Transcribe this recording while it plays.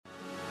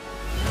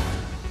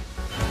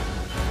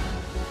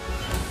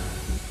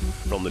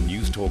From the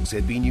Newstalk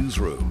ZB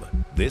Newsroom,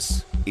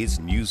 this is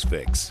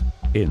Newsfix.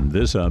 In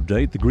this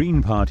update, the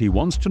Green Party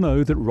wants to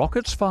know that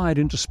rockets fired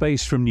into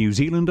space from New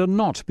Zealand are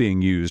not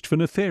being used for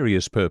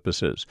nefarious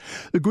purposes.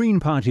 The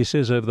Green Party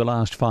says over the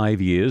last 5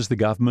 years, the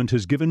government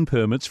has given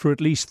permits for at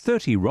least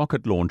 30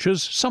 rocket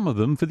launches, some of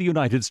them for the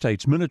United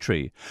States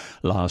military.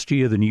 Last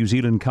year, the New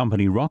Zealand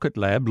company Rocket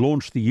Lab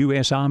launched the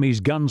US Army's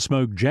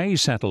Gunsmoke J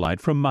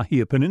satellite from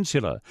Mahia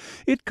Peninsula.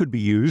 It could be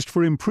used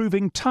for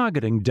improving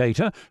targeting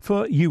data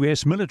for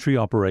US military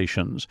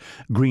operations.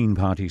 Green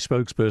Party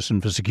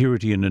spokesperson for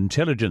Security and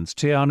Intelligence,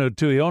 Te Ano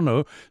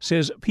Tuiono,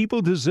 says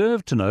people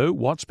deserve to know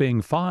what's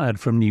being fired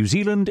from New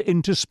Zealand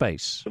into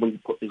space. When you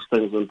put these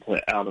things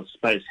into outer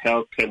space,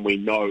 how can we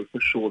know for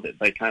sure that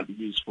they can't be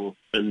used for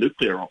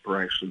nuclear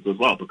operations as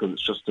well? Because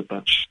it's just a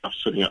bunch of stuff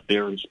sitting up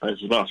there in space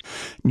as well.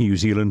 New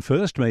Zealand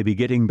First may be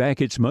getting back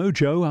its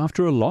mojo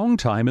after a long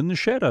time in the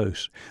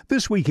shadows.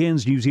 This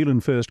weekend's New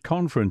Zealand First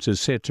conference is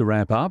set to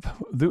wrap up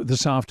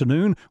this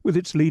afternoon with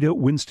its leader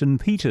Winston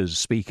Peters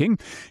speaking.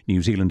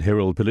 New Zealand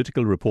Herald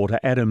political reporter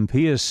Adam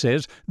Pearce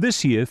says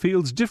this year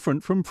feels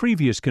different from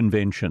previous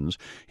conventions.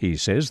 He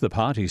says the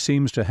party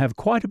seems to have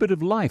quite a bit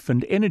of life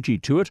and energy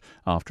to it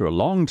after a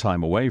long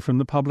time away from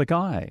the public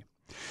eye.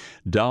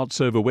 Doubts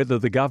over whether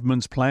the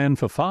government's plan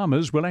for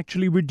farmers will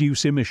actually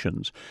reduce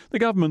emissions. The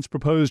government's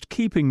proposed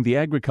keeping the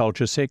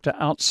agriculture sector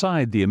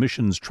outside the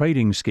emissions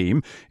trading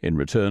scheme in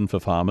return for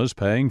farmers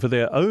paying for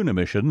their own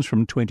emissions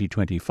from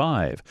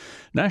 2025.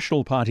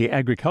 National Party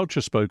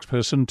agriculture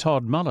spokesperson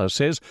Todd Muller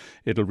says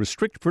it'll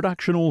restrict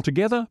production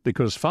altogether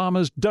because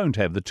farmers don't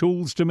have the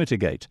tools to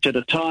mitigate. At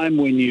a time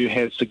when you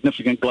have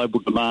significant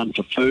global demand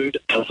for food,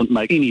 it doesn't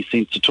make any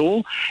sense at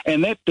all,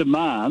 and that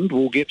demand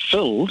will get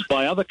filled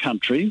by other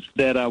countries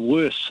that are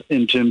worse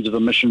in terms of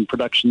emission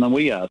production than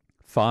we are.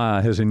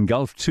 Fire has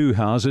engulfed two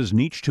houses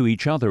next to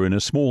each other in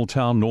a small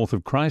town north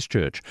of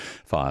Christchurch.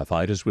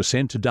 Firefighters were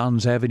sent to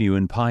Duns Avenue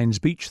in Pines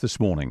Beach this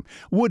morning.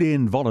 Wood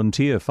End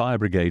Volunteer Fire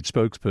Brigade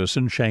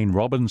spokesperson Shane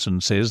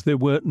Robinson says there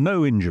were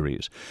no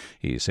injuries.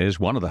 He says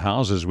one of the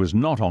houses was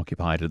not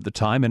occupied at the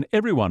time and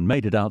everyone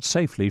made it out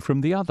safely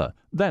from the other.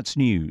 That's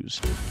news.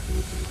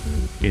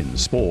 In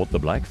sport, the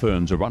Black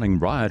Ferns are running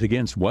riot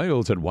against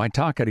Wales at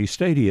Waitakere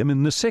Stadium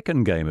in the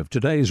second game of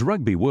today's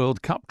Rugby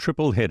World Cup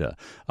triple header.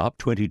 Up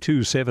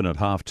 22-7 at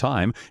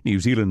half-time, New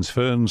Zealand's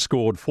Ferns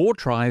scored 4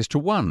 tries to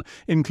 1,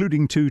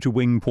 including 2 to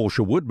wing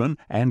Portia Woodman,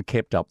 and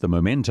kept up the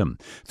momentum.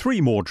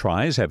 3 more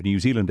tries have New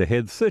Zealand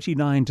ahead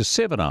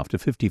 39-7 after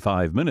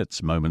 55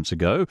 minutes moments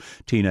ago.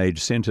 Teenage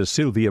centre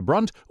Sylvia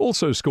Brunt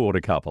also scored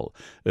a couple.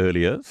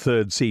 Earlier,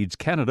 third seeds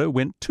Canada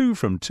went 2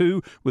 from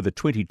 2 with a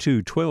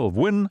 22-12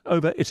 win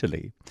over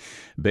Italy.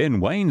 Ben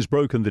Wane's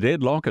broken the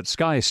deadlock at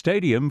Sky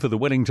Stadium for the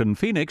Wellington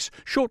Phoenix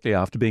shortly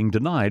after being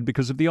denied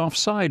because of the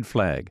offside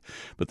flag.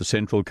 But the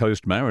Central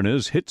Coast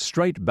Mariners hit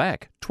straight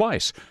back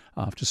twice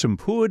after some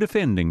poor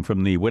defending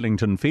from the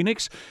Wellington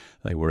Phoenix.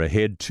 They were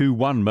ahead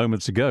 2-1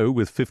 moments ago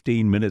with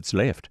 15 minutes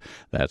left.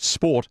 That's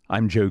sport.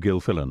 I'm Joe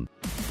Gilfillan.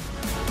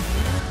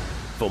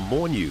 For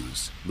more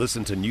news,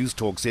 listen to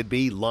Newstalk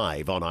ZB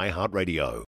live on iHeartRadio.